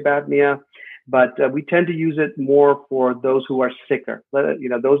types of sleep apnea. But we tend to use it more for those who are sicker,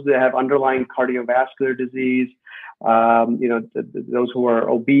 those that have underlying cardiovascular disease, those who are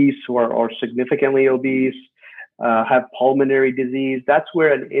obese or significantly obese, have pulmonary disease. That's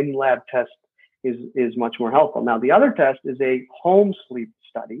where an in-lab test is much more helpful. Now, the other test is a home sleep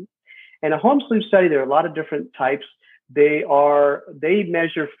study. And a home sleep study, there are a lot of different types. They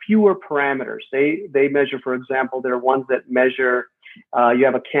measure fewer parameters. They measure, for example, there are ones that measure, you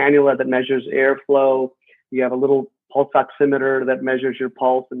have a cannula that measures airflow. You have a little pulse oximeter that measures your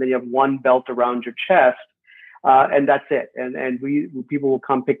pulse. And then you have one belt around your chest. And that's it. And people will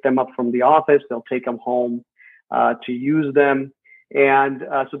come pick them up from the office. They'll take them home to use them. And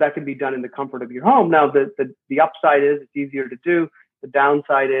so that can be done in the comfort of your home. Now, the upside is it's easier to do. The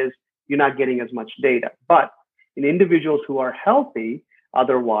downside is you're not getting as much data. But in individuals who are healthy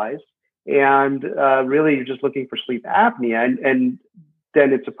otherwise, and really you're just looking for sleep apnea, and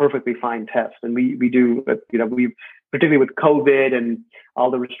then it's a perfectly fine test. And we do, particularly with COVID and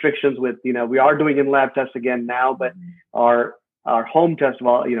all the restrictions we are doing in-lab tests again now, but our home test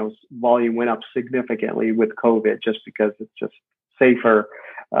volume went up significantly with COVID just because it's just safer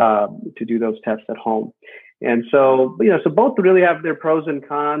to do those tests at home. And so, so both really have their pros and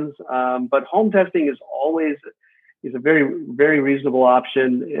cons, but home testing is a very, very reasonable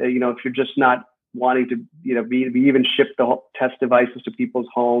option. If you're just not wanting to, we even ship the test devices to people's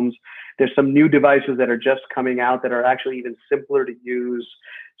homes. There's some new devices that are just coming out that are actually even simpler to use.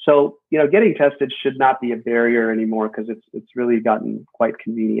 So, getting tested should not be a barrier anymore because it's really gotten quite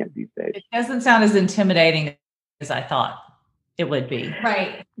convenient these days. It doesn't sound as intimidating as I thought it would be.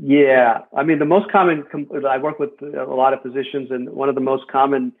 Right. Yeah. I mean, the most common, I work with a lot of physicians, and one of the most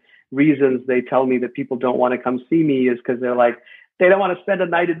common reasons they tell me that people don't want to come see me is because they're like, they don't want to spend a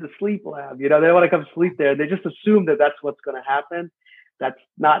night in the sleep lab. They don't want to come sleep there. They just assume that that's what's going to happen. That's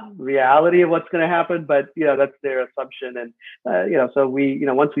not reality of what's going to happen, but that's their assumption. And so we,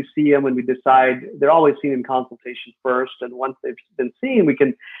 once we see them and we decide, they're always seen in consultation first. And once they've been seen, we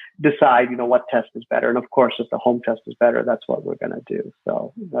can decide, what test is better. And of course, if the home test is better, that's what we're going to do.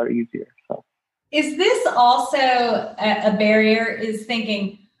 So they're easier. So is this also a barrier? Is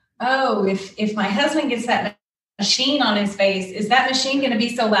thinking, oh, if my husband gets that machine on his face, is that machine going to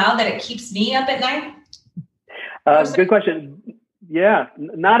be so loud that it keeps me up at night? Good question. Yeah,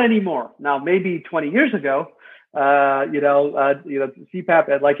 not anymore. Now, maybe 20 years ago, CPAP,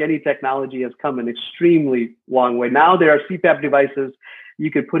 like any technology, has come an extremely long way. Now there are CPAP devices you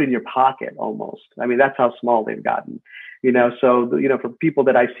could put in your pocket almost. I mean, that's how small they've gotten. So for people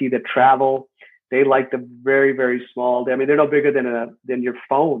that I see that travel, they like the very, very small. I mean, they're no bigger than your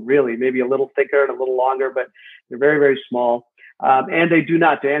phone, really. Maybe a little thicker and a little longer, but they're very, very small. And they do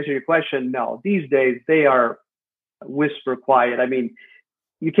not, to answer your question, no. These days, they are whisper quiet. I mean,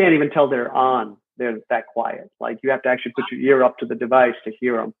 you can't even tell they're on. They're that quiet. Like, you have to actually put your ear up to the device to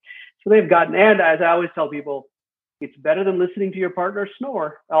hear them. So they've gotten, and as I always tell people, it's better than listening to your partner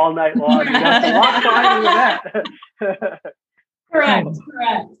snore all night long. You have a lot of fun with that. Correct.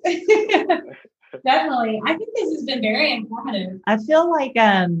 Definitely. I think this has been very informative. I feel like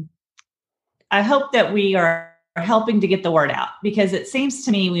I hope that we are helping to get the word out, because it seems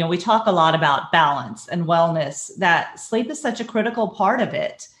to me, we talk a lot about balance and wellness, that sleep is such a critical part of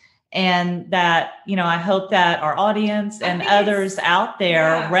it. And that, I hope that our audience and others out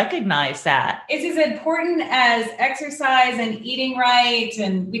there recognize that. It's as important as exercise and eating right.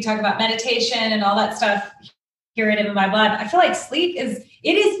 And we talk about meditation and all that stuff here at In Vibe Lab. I feel like sleep is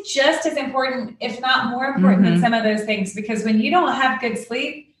just as important, if not more important than some of those things, because when you don't have good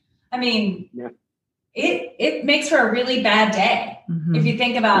sleep, I mean, it makes for a really bad day. If you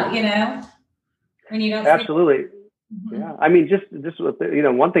think about, when you don't sleep. Absolutely. Yeah. I mean, just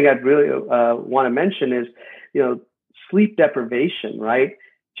one thing I'd really want to mention is, sleep deprivation, right?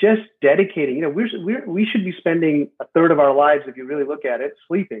 just dedicating, we should be spending a third of our lives, if you really look at it,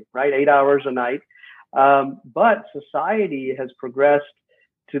 sleeping, right? 8 hours a night. But society has progressed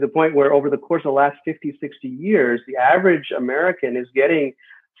to the point where over the course of the last 50, 60 years, the average American is getting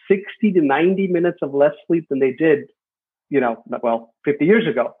 60 to 90 minutes of less sleep than they did, 50 years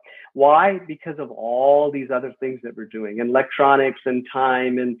ago. Why? Because of all these other things that we're doing, and electronics and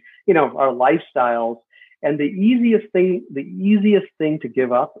time and, our lifestyles. And the easiest thing to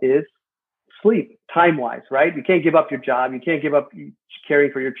give up is sleep, time-wise, right? You can't give up your job. You can't give up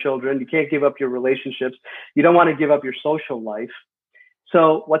caring for your children. You can't give up your relationships. You don't want to give up your social life.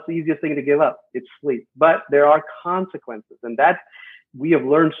 So what's the easiest thing to give up? It's sleep. But there are consequences. And that we have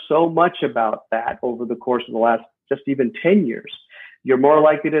learned so much about that over the course of the last just even 10 years. You're more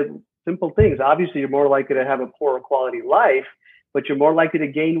likely to, simple things. Obviously, you're more likely to have a poorer quality life, but you're more likely to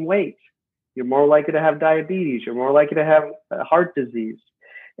gain weight. You're more likely to have diabetes. You're more likely to have heart disease.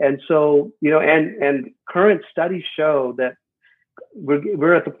 And so, and current studies show that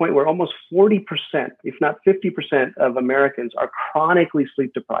we're at the point where almost 40%, if not 50% of Americans are chronically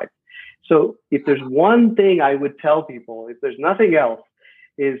sleep deprived. So if there's one thing I would tell people, if there's nothing else,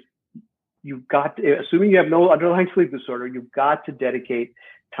 is you've got to, assuming you have no underlying sleep disorder, you've got to dedicate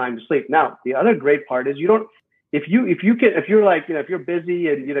time to sleep. Now, the other great part is if you're busy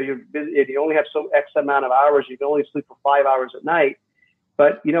and you're busy and you only have so X amount of hours, you can only sleep for 5 hours at night.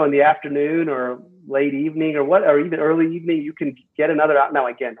 But in the afternoon or late evening or even early evening, you can get another out. Now,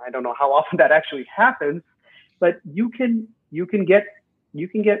 again, I don't know how often that actually happens, but you can get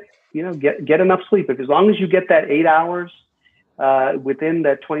enough sleep. As long as you get that 8 hours within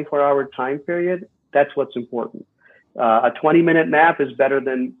that 24-hour time period, that's what's important. A 20-minute nap is better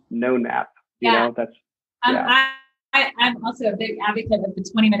than no nap. I'm also a big advocate of the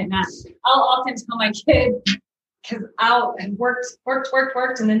 20-minute nap. I'll often tell my kids, because I'll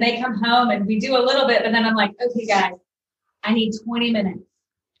worked, and then they come home and we do a little bit, but then I'm like, okay, guys, I need 20 minutes.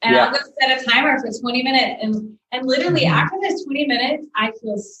 And I'll go set a timer for 20 minutes. And literally after this 20 minutes, I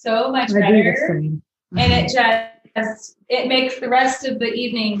feel so much better. And it makes the rest of the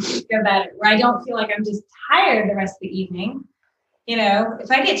evening go better, where I don't feel like I'm just tired the rest of the evening. If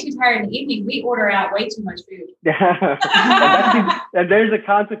I get too tired in the evening, we order out way too much food. And there's a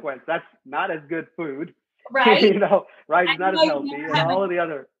consequence. That's not as good food. Right. Right. It's not as healthy. And all of the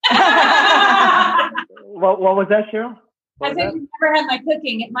other. What was that, Cheryl? I said you've never had my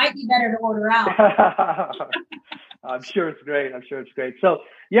cooking. It might be better to order out. I'm sure it's great. So,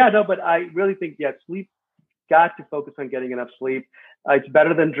 but I really think, sleep, got to focus on getting enough sleep. It's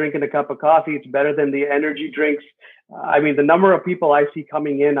better than drinking a cup of coffee. It's better than the energy drinks. The number of people I see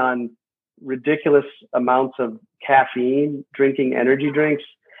coming in on ridiculous amounts of caffeine, drinking energy drinks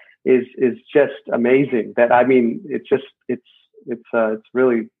is just amazing. It's just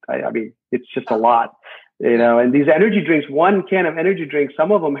a lot, and these energy drinks, one can of energy drinks,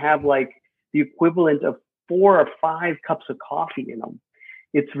 some of them have like the equivalent of 4 or 5 cups of coffee in them.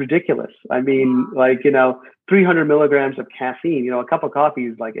 It's ridiculous. 300 milligrams of caffeine, a cup of coffee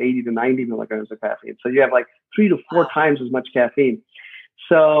is like 80 to 90 milligrams of caffeine. So you have like 3 to 4 times as much caffeine.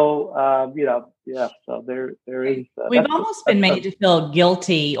 So, so there is. We've almost been made to feel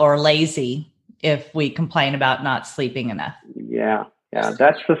guilty or lazy if we complain about not sleeping enough. Yeah.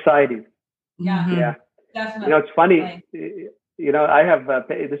 That's society. Yeah. Yeah. Definitely. It's funny. I have,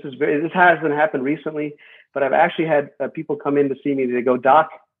 this hasn't happened recently, but I've actually had people come in to see me. They go, Doc,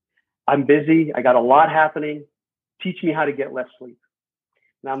 I'm busy. I got a lot happening. Teach me how to get less sleep.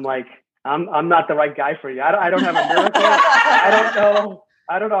 And I'm like, I'm not the right guy for you. I don't have a miracle.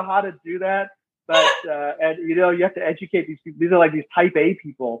 I don't know how to do that. But you have to educate these people. These are like these type A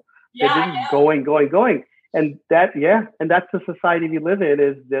people. They're just going. And that's the society we live in,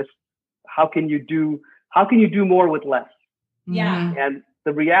 is this, how can you do more with less? Yeah. And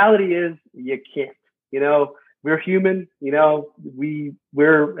the reality is you can't. We're human. We're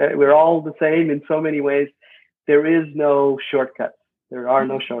all the same in so many ways. There is no shortcut. There are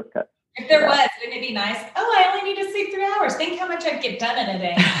no shortcuts. If there was, wouldn't it be nice? Oh, I only need to sleep 3 hours. Think how much I'd get done in a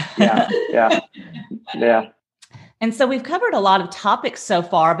day. Yeah. And so we've covered a lot of topics so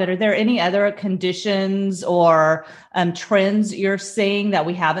far, but are there any other conditions or trends you're seeing that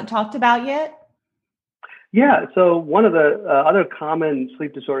we haven't talked about yet? Yeah. So one of the other common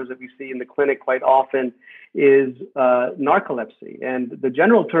sleep disorders that we see in the clinic quite often is narcolepsy. And the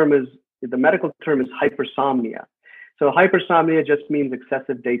medical term is hypersomnia. So hypersomnia just means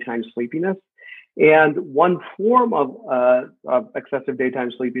excessive daytime sleepiness. And one form of excessive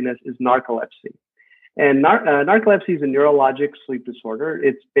daytime sleepiness is narcolepsy. And narcolepsy is a neurologic sleep disorder.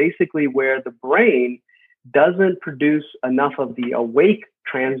 It's basically where the brain doesn't produce enough of the awake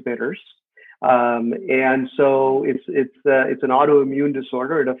transmitters. And so it's an autoimmune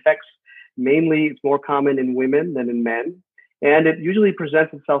disorder. It affects mainly, it's more common in women than in men. And it usually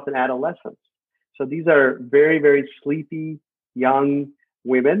presents itself in adolescence. So these are very, very sleepy, young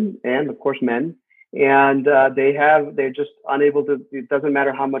women and of course men. And they're just unable to, it doesn't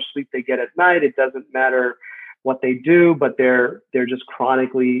matter how much sleep they get at night. It doesn't matter what they do, but they're just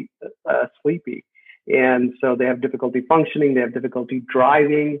chronically sleepy. And so they have difficulty functioning. They have difficulty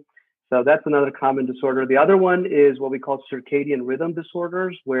driving. So that's another common disorder. The other one is what we call circadian rhythm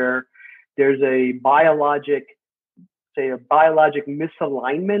disorders, where there's a biologic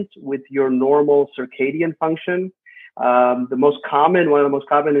misalignment with your normal circadian function. One of the most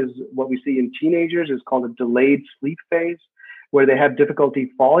common is what we see in teenagers is called a delayed sleep phase, where they have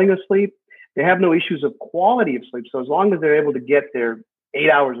difficulty falling asleep. They have no issues of quality of sleep. So as long as they're able to get their 8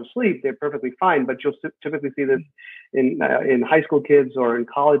 hours of sleep, they're perfectly fine. But you'll typically see this in high school kids or in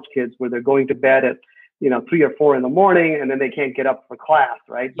college kids, where they're going to bed at 3 or 4 in the morning, and then they can't get up for class,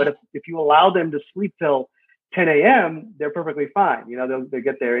 right? But if you allow them to sleep till 10 a.m., they're perfectly fine. They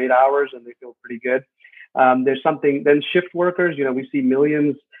get their 8 hours and they feel pretty good. There's something, then shift workers, we see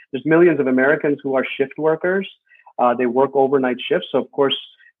there's millions of Americans who are shift workers. They work overnight shifts. So of course,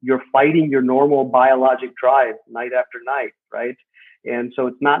 you're fighting your normal biologic drive night after night, right? And so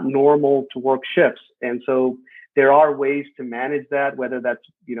it's not normal to work shifts. And so there are ways to manage that, whether that's,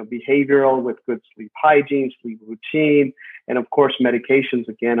 behavioral with good sleep hygiene, sleep routine, and of course, medications,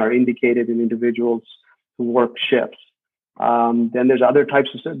 again, are indicated in individuals who work shifts. Then there's other types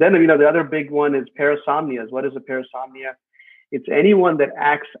of, the other big one is parasomnias. What is a parasomnia? It's anyone that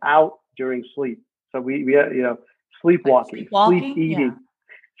acts out during sleep. So we sleepwalking, sleep eating,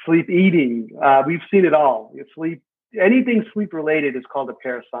 sleep eating. We've seen it all. Anything sleep related is called a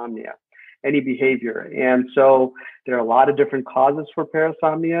parasomnia, any behavior. And so there are a lot of different causes for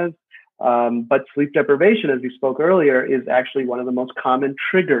parasomnias. But sleep deprivation, as we spoke earlier, is actually one of the most common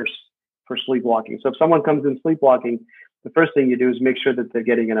triggers for sleepwalking. So if someone comes in sleepwalking, the first thing you do is make sure that they're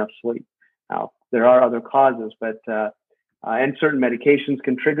getting enough sleep. Now, there are other causes, but and certain medications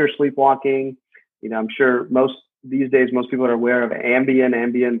can trigger sleepwalking. I'm sure these days most people are aware of Ambien,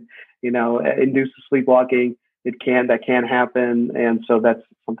 induced sleepwalking. That can happen. And so that's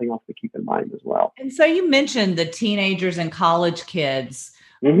something else to keep in mind as well. And so you mentioned the teenagers and college kids.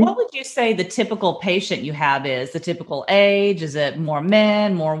 Mm-hmm. What would you say the typical patient you have is? The typical age? Is it more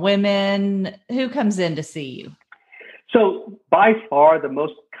men, more women? Who comes in to see you? So by far, the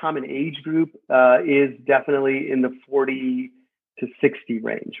most common age group is definitely in the 40 to 60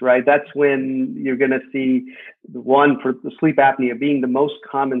 range, right? That's when you're going to see the one for the sleep apnea being the most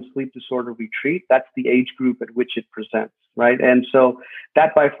common sleep disorder we treat. That's the age group at which it presents, right? And so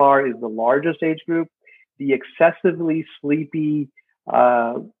that by far is the largest age group. The excessively sleepy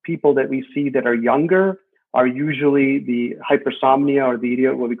people that we see that are younger are usually the hypersomnia or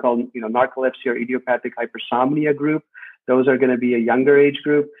what we call narcolepsy or idiopathic hypersomnia group. Those are going to be a younger age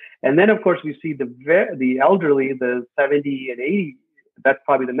group. And then, of course, we see the elderly, the 70 and 80. That's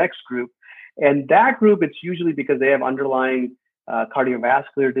probably the next group. And that group, it's usually because they have underlying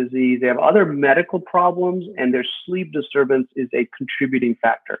cardiovascular disease. They have other medical problems, and their sleep disturbance is a contributing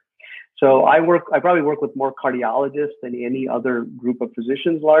factor. So I probably work with more cardiologists than any other group of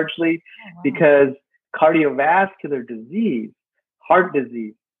physicians, largely because cardiovascular disease, heart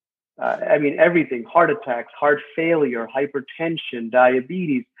disease, everything, heart attacks, heart failure, hypertension,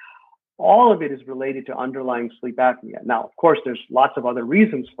 diabetes, all of it is related to underlying sleep apnea. Now, of course, there's lots of other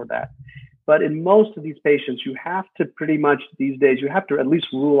reasons for that. But in most of these patients, you have to these days, you have to at least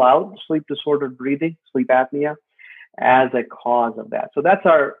rule out sleep disordered breathing, sleep apnea, as a cause of that. So that's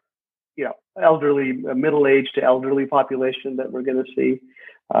our, elderly, middle-aged to elderly population that we're going to see.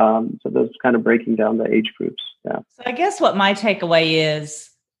 So those kind of breaking down the age groups. Yeah. So I guess what my takeaway is,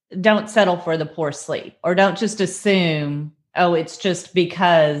 don't settle for the poor sleep, or don't just assume, it's just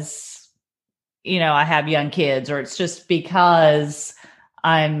because, I have young kids, or it's just because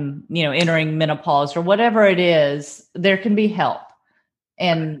I'm, entering menopause, or whatever it is. There can be help,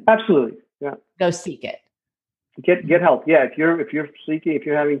 and absolutely. Yeah. Go seek it. Get help. Yeah. If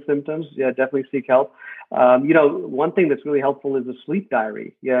you're having symptoms, definitely seek help. One thing that's really helpful is a sleep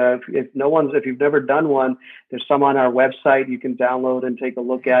diary. Yeah. If you've never done one, there's some on our website you can download and take a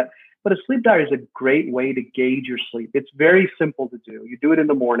look at. But a sleep diary is a great way to gauge your sleep. It's very simple to do. You do it in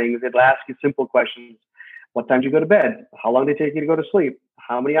the morning. It'll ask you simple questions. What time did you go to bed? How long did it take you to go to sleep?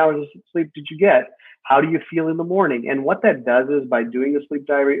 How many hours of sleep did you get? How do you feel in the morning? And what that does is, by doing a sleep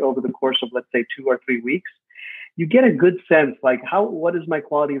diary over the course of, let's say, 2 or 3 weeks, you get a good sense, like what is my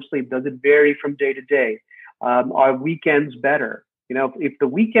quality of sleep? Does it vary from day to day? Are weekends better? If the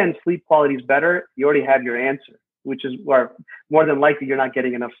weekend sleep quality is better, you already have your answer, which is more than likely you're not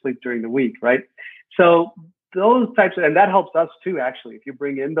getting enough sleep during the week, right? So those types and that helps us too, actually. If you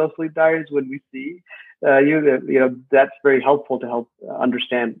bring in those sleep diaries when we see that's very helpful to help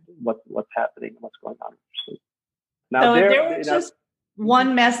understand what's happening and what's going on with your sleep. Now, so if there was just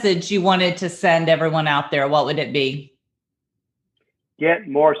one message you wanted to send everyone out there, what would it be? Get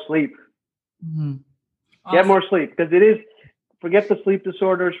more sleep. Mm-hmm. Awesome. Get more sleep, because forget the sleep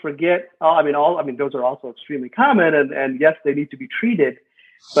disorders, those are also extremely common, and yes, they need to be treated.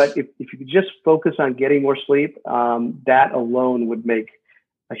 But if you could just focus on getting more sleep, that alone would make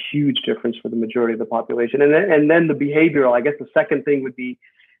a huge difference for the majority of the population. And then the behavioral, I guess the second thing would be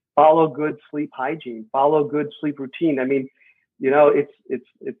follow good sleep hygiene, follow good sleep routine. I mean, it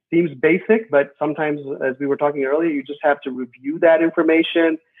seems basic, but sometimes, as we were talking earlier, you just have to review that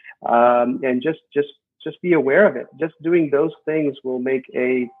information and just be aware of it. Just doing those things will make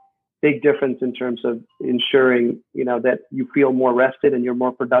a big difference in terms of ensuring, that you feel more rested and you're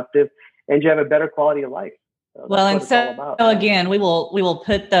more productive and you have a better quality of life. So again, we will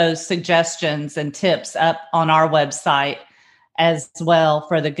put those suggestions and tips up on our website as well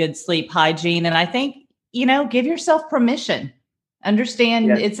for the good sleep hygiene. And I think, give yourself permission.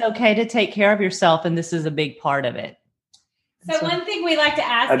 Understand It's okay to take care of yourself, and this is a big part of it. So one thing we like to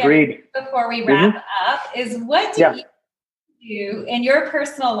ask before we wrap up is, what do you do in your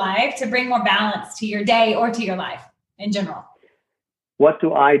personal life to bring more balance to your day or to your life in general? What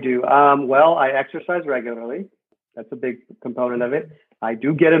do I do? Well, I exercise regularly. That's a big component of it. I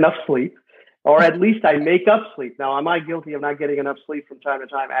do get enough sleep, or at least I make up sleep. Now, am I guilty of not getting enough sleep from time to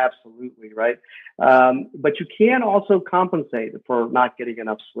time? Absolutely, right? But you can also compensate for not getting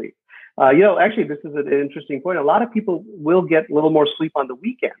enough sleep. Actually, this is an interesting point. A lot of people will get a little more sleep on the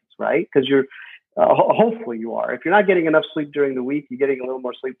weekends, right? Because hopefully you are. If you're not getting enough sleep during the week, you're getting a little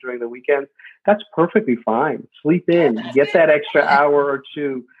more sleep during the weekend. That's perfectly fine. Sleep in, get that extra hour or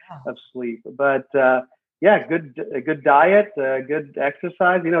two of sleep. But a good diet, good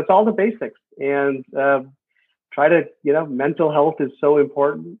exercise. It's all the basics. And try to, mental health is so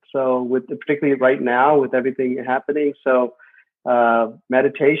important. So particularly right now with everything happening. So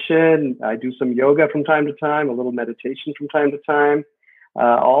meditation, I do some yoga from time to time, a little meditation from time to time.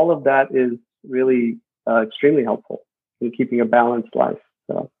 All of that is really extremely helpful in keeping a balanced life.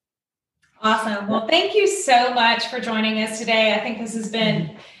 So. Awesome. Well, thank you so much for joining us today. I think this has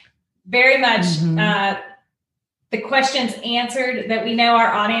been very much the questions answered that we know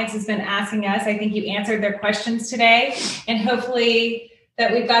our audience has been asking us. I think you answered their questions today, and hopefully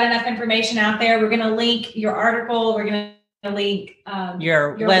that we've got enough information out there. We're going to link your article. We're going to link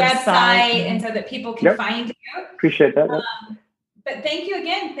your website, and so that people can find you. Appreciate that. But thank you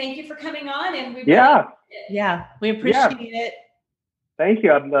again. Thank you for coming on. And we we appreciate it. Thank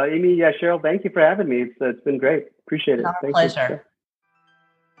you, Amy. Cheryl, thank you for having me. It's been great. Appreciate it. Our pleasure.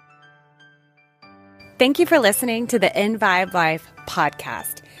 Thank you for listening to the InVibe Life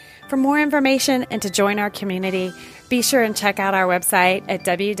podcast. For more information and to join our community, be sure and check out our website at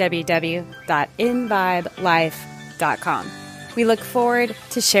www.invibelife.com. We look forward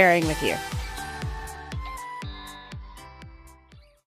to sharing with you.